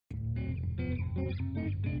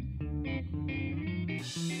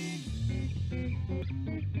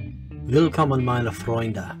Willkommen meine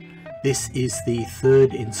Freunde. This is the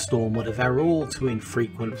third instalment of our all too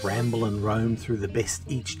infrequent ramble and roam through the best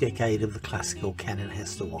each decade of the classical canon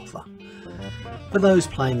has to offer. For those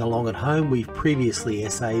playing along at home, we've previously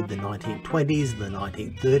essayed the 1920s and the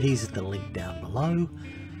 1930s at the link down below,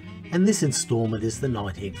 and this instalment is the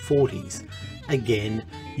 1940s. Again,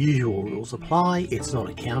 usual rules apply. It's not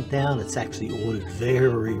a countdown, it's actually ordered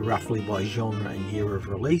very roughly by genre and year of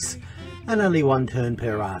release, and only one turn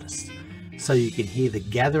per artist. So you can hear the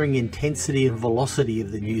gathering intensity and velocity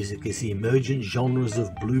of the music as the emergent genres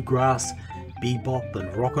of bluegrass, bebop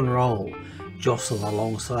and rock and roll jostle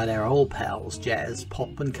alongside our old pals jazz,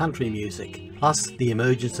 pop and country music, plus the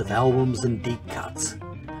emergence of albums and deep cuts.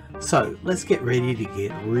 So let's get ready to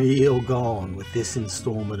get real gone with this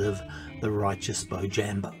instalment of The Righteous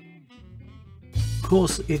Bojambo. Of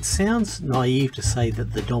course, it sounds naive to say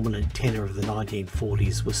that the dominant tenor of the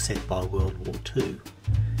 1940s was set by World War II.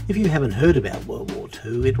 If you haven't heard about World War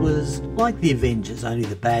II, it was like the Avengers, only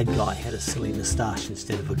the bad guy had a silly moustache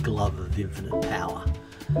instead of a glove of infinite power.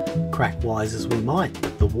 Crack wise as we might,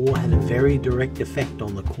 but the war had a very direct effect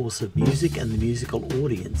on the course of music and the musical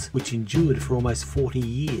audience, which endured for almost 40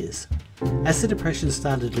 years. As the Depression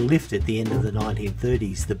started to lift at the end of the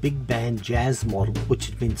 1930s, the big band jazz model, which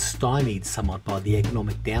had been stymied somewhat by the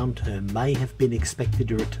economic downturn, may have been expected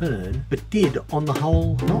to return, but did, on the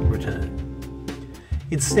whole, not return.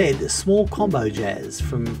 Instead, small combo jazz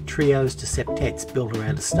from trios to septets built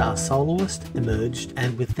around a star soloist emerged,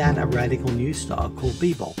 and with that a radical new style called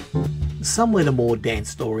bebop. Some went a more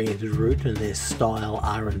dance-oriented route and their style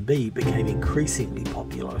R&B became increasingly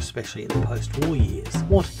popular, especially in the post-war years.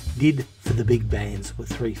 What did for the big bands were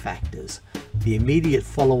three factors: the immediate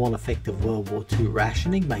follow-on effect of World War II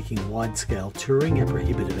rationing, making wide-scale touring a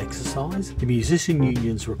prohibitive exercise, the musician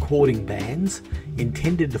unions recording bands,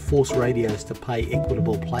 intended to force radios to pay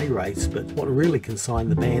equitable play rates, but what really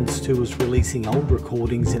consigned the bands to was releasing old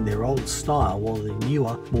recordings in their old style, while the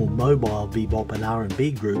newer, more mobile bebop and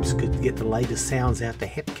R&B groups could get the latest sounds out to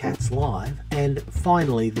Hepcats live, and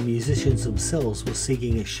finally the musicians themselves were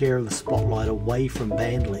seeking a share of the spotlight away from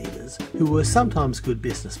band leaders, who were sometimes good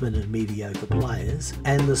businessmen and mediocre players,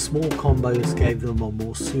 and the small combos gave them a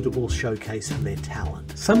more suitable showcase for their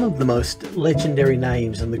talent. Some of the most legendary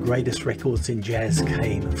names and the greatest records in jazz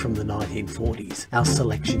came from the 1940s. Our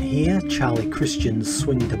selection here, Charlie Christian's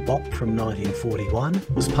Swing to Bop from 1941,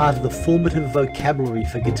 was part of the formative vocabulary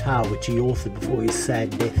for guitar which he authored before his sad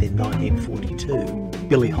death in 1942.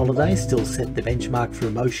 Billie Holiday still set the benchmark for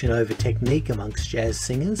emotion over technique amongst jazz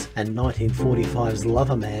singers, and 1945's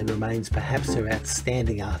Lover Man remains perhaps her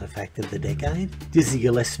outstanding artifact of the decade. Dizzy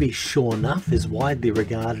Gillespie's Sure Enough is widely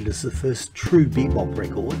regarded as the first true bebop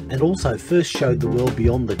record, and also first showed the world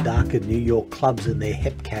beyond the darker New York clubs and their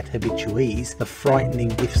Hepcat habitués the frightening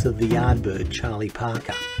gifts of the Yardbird Charlie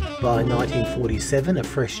Parker. By 1947, a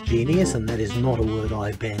fresh genius, and that is not a word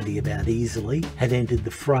I bandy about easily, had entered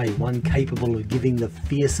the fray, one capable of giving the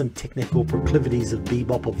fearsome technical proclivities of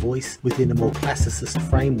bebop a voice within a more classicist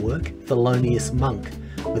framework, Thelonious Monk,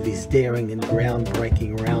 with his daring and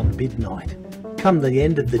groundbreaking Round Midnight. Come the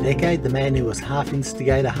end of the decade, the man who was half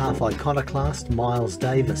instigator, half iconoclast, Miles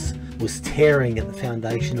Davis, was tearing at the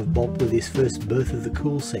foundation of bop with his first Birth of the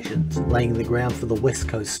Cool sessions, laying the ground for the West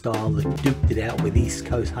Coast style that duked it out with East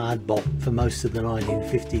Coast hard bop for most of the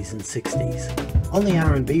 1950s and 60s. On the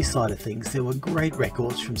R&B side of things, there were great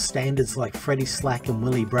records from standards like Freddie Slack and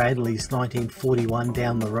Willie Bradley's 1941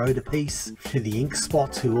 Down the Road a Piece, to the Ink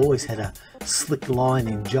Spots, who always had a slick line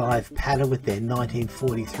in jive patter with their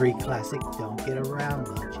 1943 classic Don't Get Around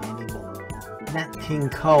Much Anymore. Nat King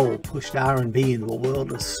Cole pushed R&B into a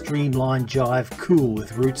world of streamlined jive cool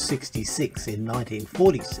with Route 66 in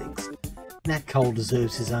 1946. Nat Cole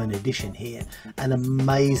deserves his own edition here, an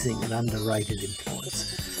amazing and underrated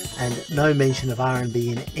influence, and no mention of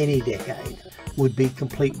R&B in any decade would be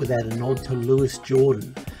complete without a nod to Louis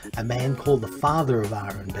Jordan, a man called the father of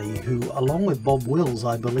R&B, who, along with Bob Wills,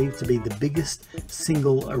 I believe to be the biggest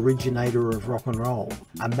single originator of rock and roll.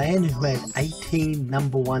 A man who had 18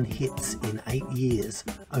 #1 hits in 8 years.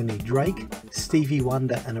 Only Drake, Stevie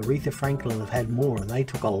Wonder and Aretha Franklin have had more, and they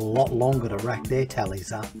took a lot longer to rack their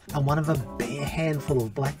tallies up. And one of a bare handful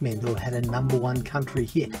of black men who had a #1 country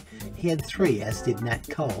hit. He had 3, as did Nat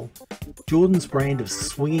Cole. Jordan's brand of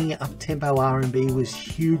swinging up-tempo R&B was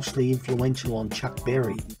hugely influential on Chuck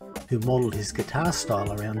Berry, who modelled his guitar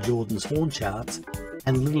style around Jordan's horn charts,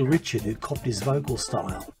 and Little Richard, who copied his vocal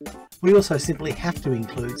style. We also simply have to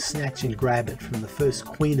include Snatch and Grab It from the first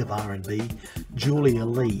queen of R&B, Julia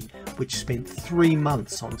Lee, which spent 3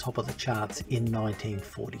 months on top of the charts in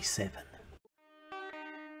 1947.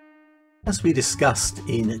 As we discussed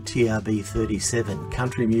in TRB 37,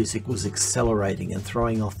 country music was accelerating and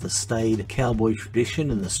throwing off the staid cowboy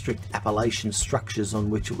tradition and the strict Appalachian structures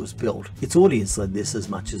on which it was built. Its audience led this as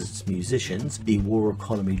much as its musicians. The war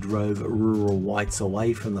economy drove rural whites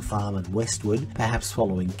away from the farm and westward, perhaps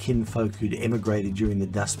following kinfolk who'd emigrated during the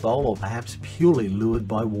Dust Bowl, or perhaps purely lured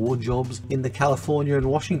by war jobs in the California and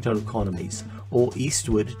Washington economies, or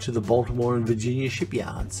eastward to the Baltimore and Virginia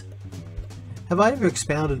shipyards. Have I ever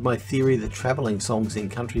expounded my theory that travelling songs in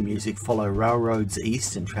country music follow railroads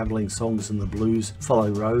east and travelling songs in the blues follow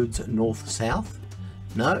roads north-south?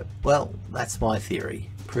 No? Well, that's my theory.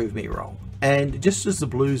 Prove me wrong. And just as the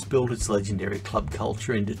blues built its legendary club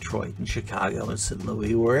culture in Detroit and Chicago and St.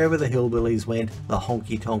 Louis, wherever the hillbillies went, the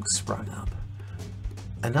honky-tonks sprung up.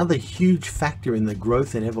 Another huge factor in the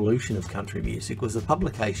growth and evolution of country music was the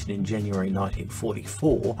publication in January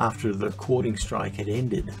 1944, after the recording strike had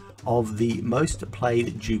ended, of the most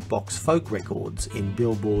played jukebox folk records in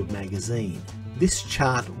Billboard magazine. This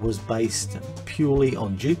chart was based purely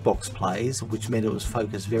on jukebox plays, which meant it was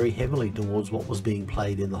focused very heavily towards what was being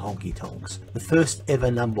played in the honky-tonks. The first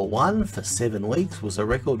ever #1 for 7 weeks was a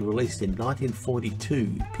record released in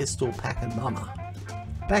 1942, Pistol Packin' Mama.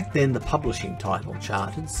 Back then the publishing title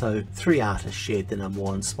charted, so 3 artists shared the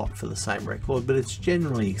 #1 spot for the same record, but it's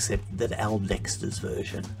generally accepted that Al Dexter's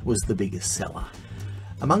version was the biggest seller.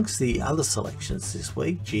 Amongst the other selections this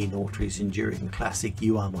week, Gene Autry's enduring classic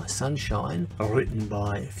You Are My Sunshine, written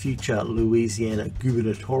by future Louisiana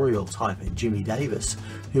gubernatorial type Jimmy Davis,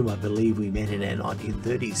 whom I believe we met in our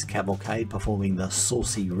 1930s cavalcade performing the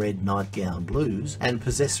saucy red nightgown blues, and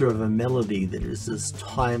possessor of a melody that is as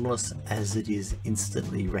timeless as it is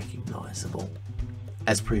instantly recognisable.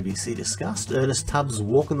 As previously discussed, Ernest Tubbs'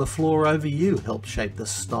 Walkin' the Floor Over You helped shape the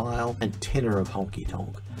style and tenor of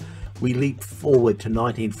honky-tonk. We leap forward to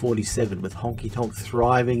 1947 with honky-tonk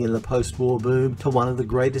thriving in the post-war boom, to one of the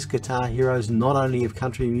greatest guitar heroes not only of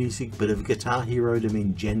country music but of guitar herodom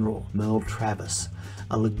in general, Merle Travis.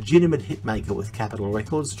 A legitimate hitmaker with Capitol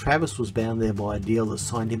Records, Travis was bound there by a deal that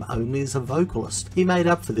signed him only as a vocalist. He made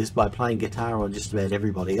up for this by playing guitar on just about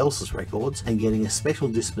everybody else's records and getting a special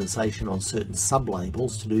dispensation on certain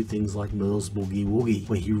sub-labels to do things like Merle's Boogie Woogie,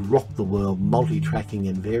 where he rocked the world multi-tracking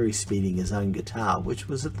and vari-speeding his own guitar, which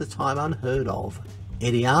was at the time unheard of.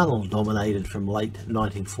 Eddie Arnold dominated from late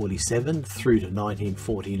 1947 through to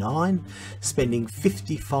 1949, spending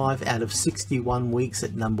 55 out of 61 weeks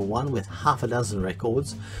at #1 with half a dozen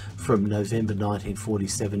records from November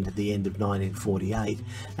 1947 to the end of 1948,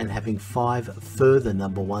 and having 5 further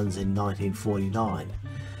 #1s in 1949.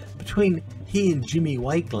 Between he and Jimmy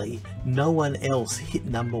Wakely, no one else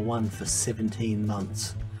hit #1 for 17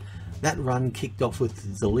 months. That run kicked off with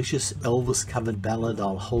the delicious Elvis-covered ballad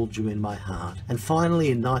I'll Hold You in My Heart, and finally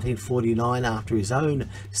in 1949, after his own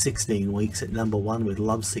 16 weeks at #1 with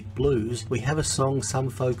Lovesick Blues, we have a song some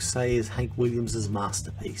folks say is Hank Williams'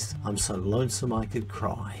 masterpiece, I'm So Lonesome I Could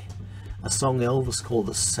Cry. A song Elvis called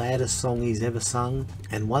the saddest song he's ever sung,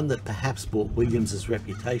 and one that perhaps brought Williams'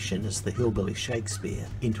 reputation as the hillbilly Shakespeare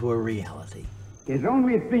into a reality. His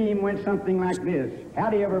only theme went something like this.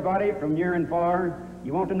 Howdy everybody from near and far.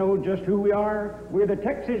 You want to know just who we are? We're the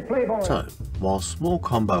Texas Playboys. So, while small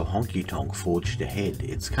combo honky tonk forged ahead,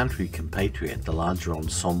 its country compatriot, the larger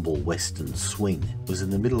ensemble Western Swing, was in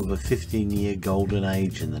the middle of a 15-year golden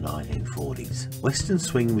age in the 1940s. Western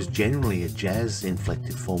Swing was generally a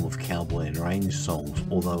jazz-inflected form of cowboy and range songs,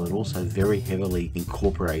 although it also very heavily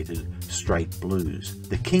incorporated straight blues.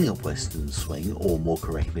 The king of Western Swing, or more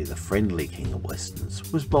correctly the friendly king of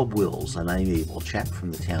Westerns, was Bob Wills, an amiable chap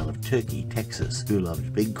from the town of Turkey, Texas, who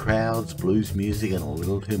loved big crowds, blues music and a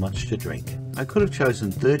little too much to drink. I could have chosen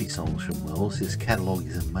 30 songs from Wills, his catalogue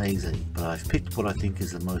is amazing, but I've picked what I think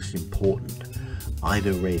is the most important,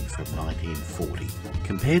 Ida Red from 1940.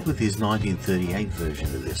 Compared with his 1938 version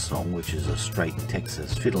of this song, which is a straight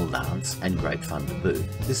Texas fiddle dance and great fun to boot,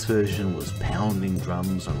 this version was pounding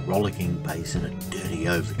drums, a rollicking bass and a dirty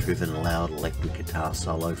overdriven loud electric guitar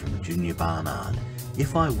solo from Junior Barnard.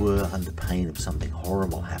 If I were, under pain of something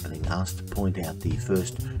horrible happening, asked to point out the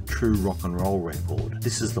first true rock and roll record,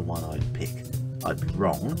 this is the one I'd pick. I'd be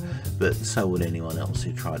wrong, but so would anyone else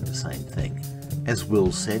who tried the same thing. As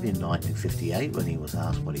Wills said in 1958 when he was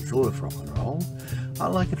asked what he thought of rock and roll, I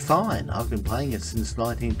like it fine, I've been playing it since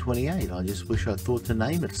 1928, I just wish I thought to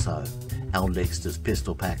name it so. Al Dexter's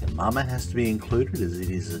Pistol Packin' Mama has to be included as it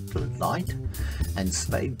is a delight, and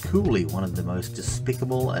Spade Cooley, one of the most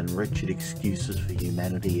despicable and wretched excuses for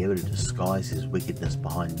humanity ever to disguise his wickedness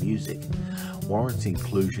behind music, warrants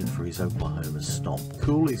inclusion for his Oklahoma stomp.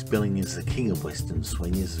 Cooley's billing as the king of Western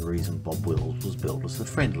Swing is the reason Bob Wills was billed as the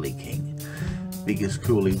friendly king. because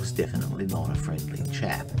Cooley was definitely not a friendly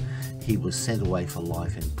chap. He was sent away for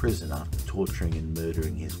life in prison after torturing and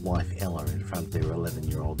murdering his wife Ella in front of their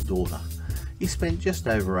 11-year-old daughter. He spent just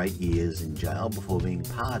over 8 years in jail before being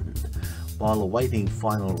pardoned. While awaiting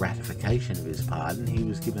final ratification of his pardon, he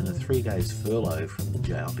was given a 3 days furlough from the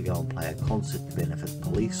jail to go and play a concert to benefit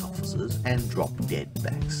police officers and drop dead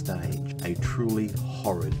backstage. A truly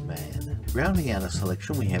horrid man. Rounding out a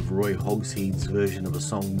selection, we have Roy Hogseed's version of a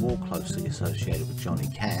song more closely associated with Johnny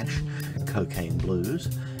Cash, Cocaine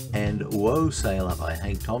Blues, and Whoa Sailor by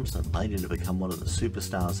Hank Thompson, later to become one of the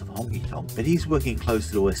superstars of honky tonk. But he's working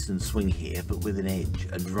closer to western swing here, but with an edge,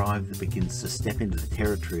 a drive that begins to step into the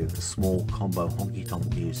territory of the small combo honky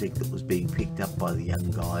tonk music that was being picked up by the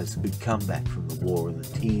young guys who'd come back from the war and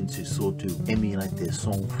the teens who sought to emulate their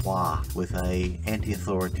sang-froid with a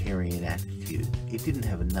anti-authoritarian attitude. It didn't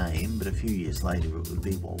have a name, but a few years later it would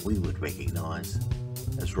be what we would recognise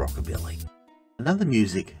as rockabilly. Another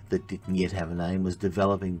music that didn't yet have a name was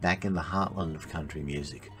developing back in the heartland of country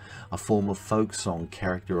music, a form of folk song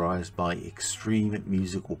characterised by extreme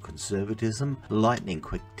musical conservatism,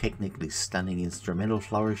 lightning-quick, technically stunning instrumental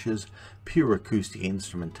flourishes, pure acoustic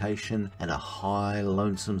instrumentation, and a high,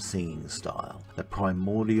 lonesome singing style, the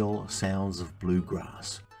primordial sounds of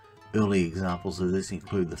bluegrass. Early examples of this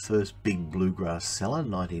include the first big bluegrass seller,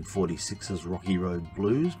 1946's Rocky Road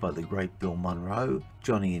Blues by the great Bill Monroe,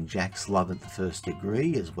 Johnny and Jack's Love at the First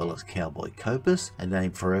Degree, as well as Cowboy Copus, a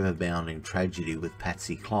name forever bound in tragedy with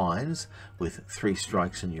Patsy Cline's, with Three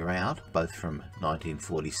Strikes and You're Out, both from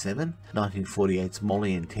 1947, 1948's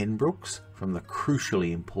Molly and Ten Brooks, from the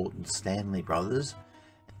crucially important Stanley Brothers,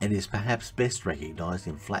 and is perhaps best recognised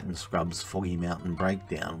in Flatt & Scrub's Foggy Mountain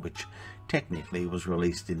Breakdown, which technically was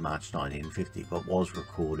released in March 1950 but was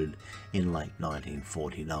recorded in late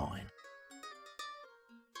 1949.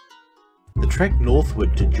 The trek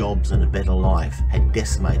northward to jobs and a better life had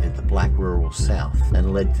decimated the black rural south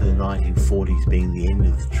and led to the 1940s being the end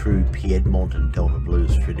of the true Piedmont and Delta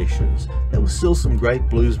blues traditions. There were still some great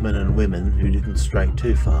bluesmen and women who didn't stray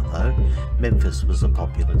too far though. Memphis was a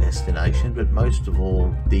popular destination, but most of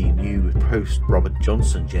all the new post-Robert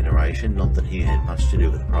Johnson generation, not that he had much to do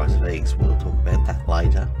with the price of eggs, we'll talk about that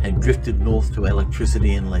later, had drifted north to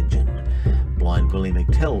electricity and legend. Blind Willie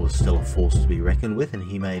McTell was still a force to be reckoned with, and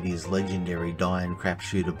he made his legendary Die-In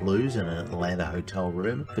Crapshooter blues in an Atlanta hotel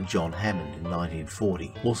room for John Hammond in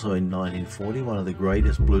 1940. Also in 1940, one of the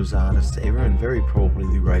greatest blues artists ever, and very probably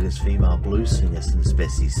the greatest female blues singer since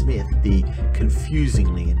Bessie Smith, the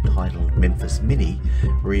confusingly entitled Memphis Minnie,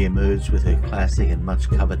 re-emerged with her classic and much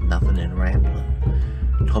covered Nothin' and Ramblin'.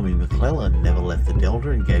 Tommy McClellan never left the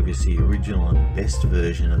Delta and gave us the original and best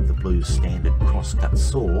version of the blues standard Crosscut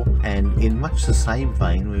Saw, and in much the same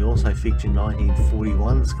vein we also feature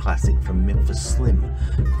 1941's classic from Memphis Slim,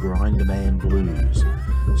 Grinder Man Blues.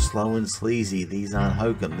 Slow and sleazy, these aren't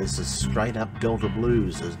hokum, this is straight up Delta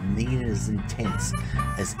blues, as mean and as intense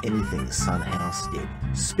as anything Son House did.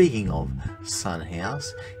 Speaking of Son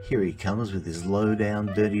House, here he comes with his low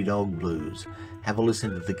down Dirty Dog Blues. Have a listen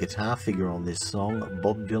to the guitar figure on this song.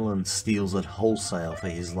 Bob Dylan steals it wholesale for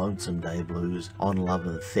his Lonesome Day Blues on Love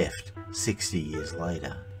and Theft 60 years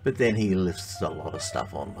later. But then he lifts a lot of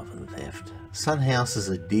stuff on Love and Theft. Son House is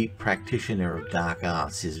a deep practitioner of dark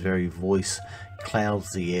arts. His very voice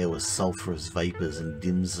clouds the air with sulphurous vapours and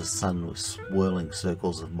dims the sun with swirling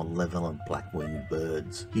circles of malevolent black-winged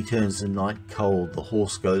birds. He turns the night cold, the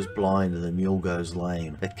horse goes blind and the mule goes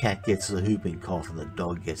lame, the cat gets the whooping cough and the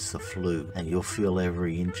dog gets the flu, and you'll feel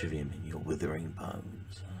every inch of him in your withering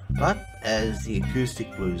bones. But as the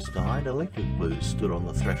acoustic blues died, electric blues stood on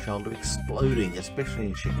the threshold of exploding, especially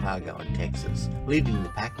in Chicago and Texas. Leading the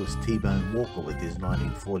pack was T-Bone Walker with his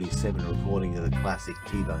 1947 recording of the classic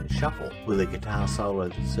T-Bone Shuffle, with a guitar solo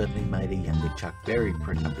that certainly made a younger Chuck Berry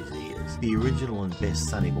prick up his ears. The original and best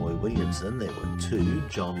Sonny Boy Williamson, there were two,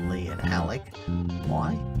 John Lee and Alec.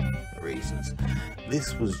 Why? Reasons.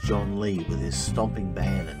 This was John Lee with his stomping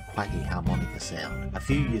band and quacky harmonica sound. A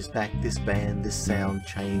few years back, this sound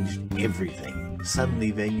changed everything.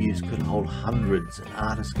 Suddenly venues could hold hundreds and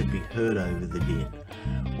artists could be heard over the din.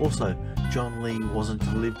 Also, John Lee wasn't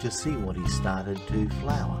to live to see what he started to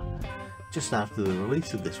flower. Just after the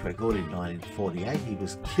release of this record in 1948, he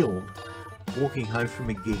was killed walking home from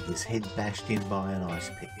a gig, his head bashed in by an ice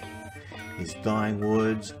pick. His dying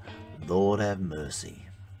words, "Lord have mercy."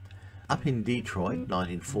 Up in Detroit,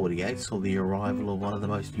 1948 saw the arrival of one of the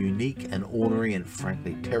most unique and ornery and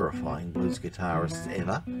frankly terrifying blues guitarists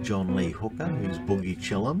ever, John Lee Hooker, whose Boogie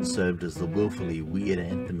Chillum served as the willfully weird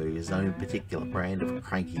anthem of his own particular brand of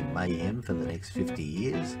cranky mayhem for the next 50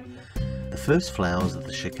 years. The first flowers of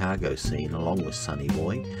the Chicago scene, along with Sonny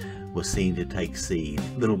Boy, were seen to take seed.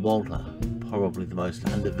 Little Walter, probably the most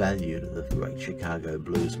undervalued of the great Chicago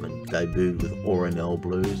bluesmen, debuted with Orionelle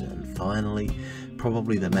Blues, and finally,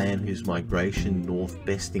 probably the man whose migration north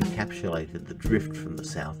best encapsulated the drift from the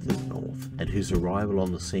south to the north, and whose arrival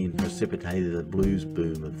on the scene precipitated the blues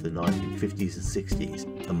boom of the 1950s and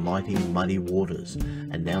 60s, the mighty Muddy Waters,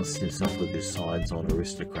 announced himself with his sides-on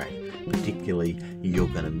aristocrat, particularly You're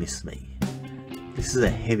Gonna Miss Me. This is a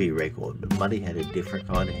heavy record, but Muddy had a different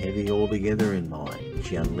kind of heavy altogether in mind, which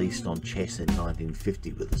he unleashed on Chess in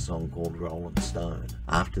 1950 with a song called Rolling Stone.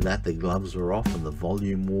 After that, the gloves were off and the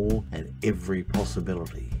volume war and every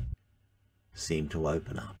possibility seemed to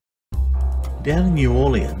open up. Down in New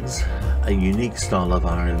Orleans, a unique style of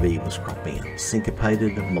R&B was cropping up.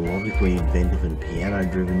 Syncopated, melodically inventive and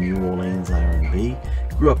piano-driven New Orleans R&B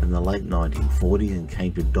grew up in the late 1940s and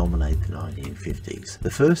came to dominate the 1950s.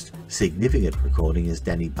 The first significant recording is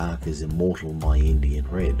Danny Barker's immortal My Indian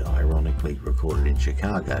Red, ironically recorded in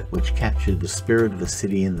Chicago, which captured the spirit of the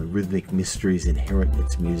city and the rhythmic mysteries inherent in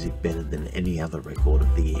its music better than any other record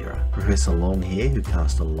of the era. Professor Longhair, who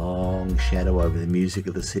cast a long shadow over the music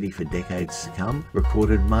of the city for decades to come,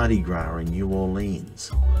 recorded Mardi Gras in New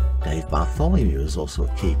Orleans. Dave Bartholomew is also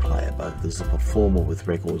a key player, both as a performer with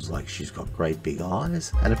records like She's Got Great Big Eyes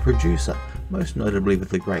and a producer, most notably with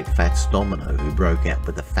the great Fats Domino, who broke out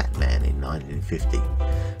with the Fat Man in 1950.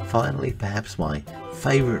 Finally, perhaps my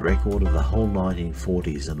favourite record of the whole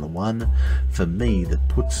 1940s, and the one, for me, that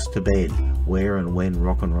puts to bed where and when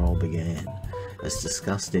rock and roll began, as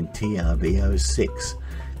discussed in TRB 06,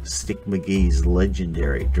 Stick McGee's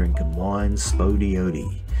legendary Drinkin' Wine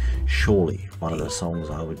Spodiody, surely one of the songs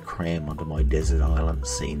I would cram onto my desert island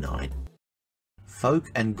C9.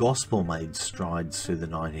 Folk and gospel made strides through the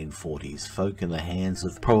 1940s, folk in the hands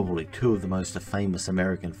of probably two of the most famous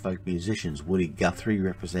American folk musicians, Woody Guthrie,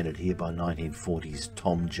 represented here by 1940s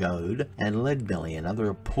Tom Joad, and Leadbelly, another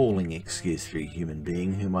appalling excuse for a human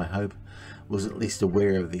being whom I hope was at least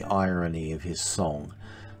aware of the irony of his song,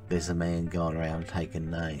 There's a Man Going Around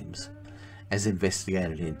Taking Names. As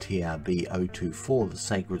investigated in TRB 024, the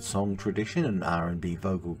sacred song tradition and R&B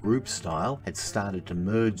vocal group style had started to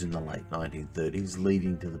merge in the late 1930s,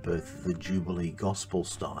 leading to the birth of the Jubilee gospel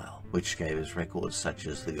style, which gave us records such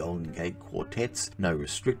as the Golden Gate Quartet's No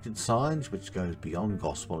Restricted Signs, which goes beyond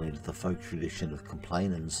gospel into the folk tradition of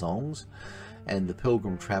complainin' songs, and the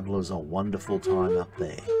Pilgrim Travelers' A Wonderful Time Up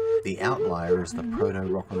There. The outlier is the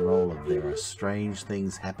proto-rock and roll of There Are Strange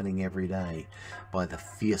Things Happening Every Day by the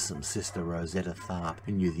fearsome Sister Rosetta Tharpe,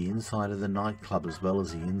 who knew the inside of the nightclub as well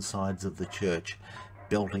as the insides of the church,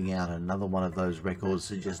 belting out another one of those records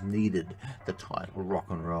that just needed the title rock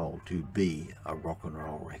and roll to be a rock and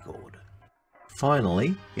roll record.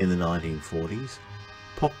 Finally, in the 1940s,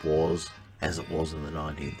 pop was, as it was in the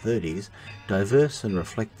 1930s, diverse and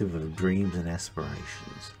reflective of dreams and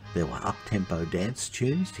aspirations. There were up-tempo dance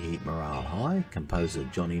tunes to keep morale high, composer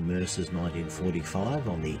Johnny Mercer's 1945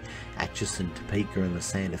 on the Atchison, Topeka and the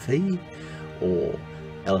Santa Fe, or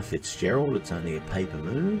Ella Fitzgerald, It's Only a Paper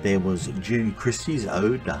Moon. There was June Christie's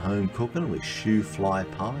Ode to Home Cooking with Shoe Fly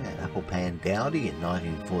Pie and Apple Pan Dowdy in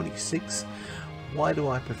 1946. Why do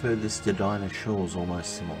I prefer this to Dinah Shaw's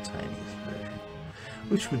almost simultaneous version,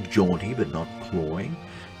 which was jaunty but not clawing.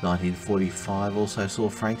 1945 also saw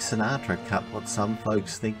Frank Sinatra cut what some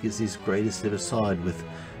folks think is his greatest ever side with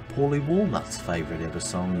Paulie Walnut's favourite ever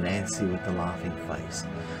song, Nancy with the Laughing Face,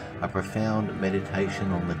 a profound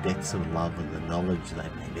meditation on the debts of love and the knowledge they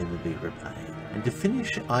may never be repaid. And to finish,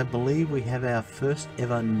 I believe we have our first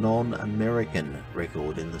ever non-American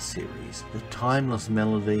record in the series, the timeless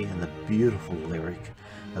melody and the beautiful lyric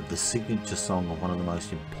of the signature song of one of the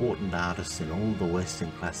most important artists in all the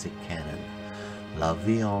Western classic canon, La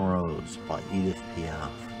Vie en Rose by Edith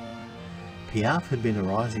Piaf. Piaf had been a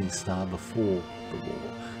rising star before the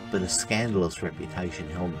war, but a scandalous reputation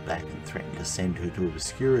held her back and threatened to send her to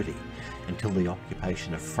obscurity until the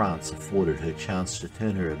occupation of France afforded her chance to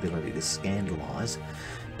turn her ability to scandalise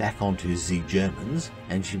back onto the Germans,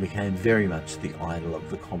 and she became very much the idol of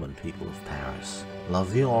the common people of Paris. La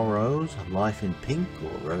Vie en Rose, Life in Pink,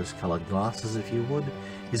 or Rose-Coloured Glasses if you would,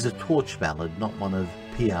 is a torch ballad, not one of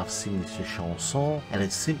Piaf's signature chansons, and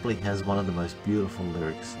it simply has one of the most beautiful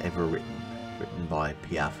lyrics ever written by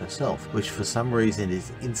Piaf herself, which for some reason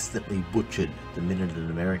is instantly butchered the minute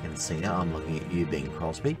an American singer, I'm looking at you Bing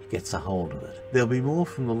Crosby, gets a hold of it. There'll be more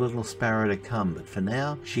from the Little Sparrow to come, but for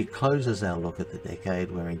now she closes our look at the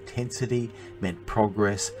decade where intensity meant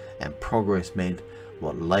progress and progress meant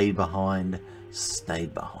what lay behind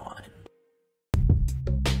stayed behind.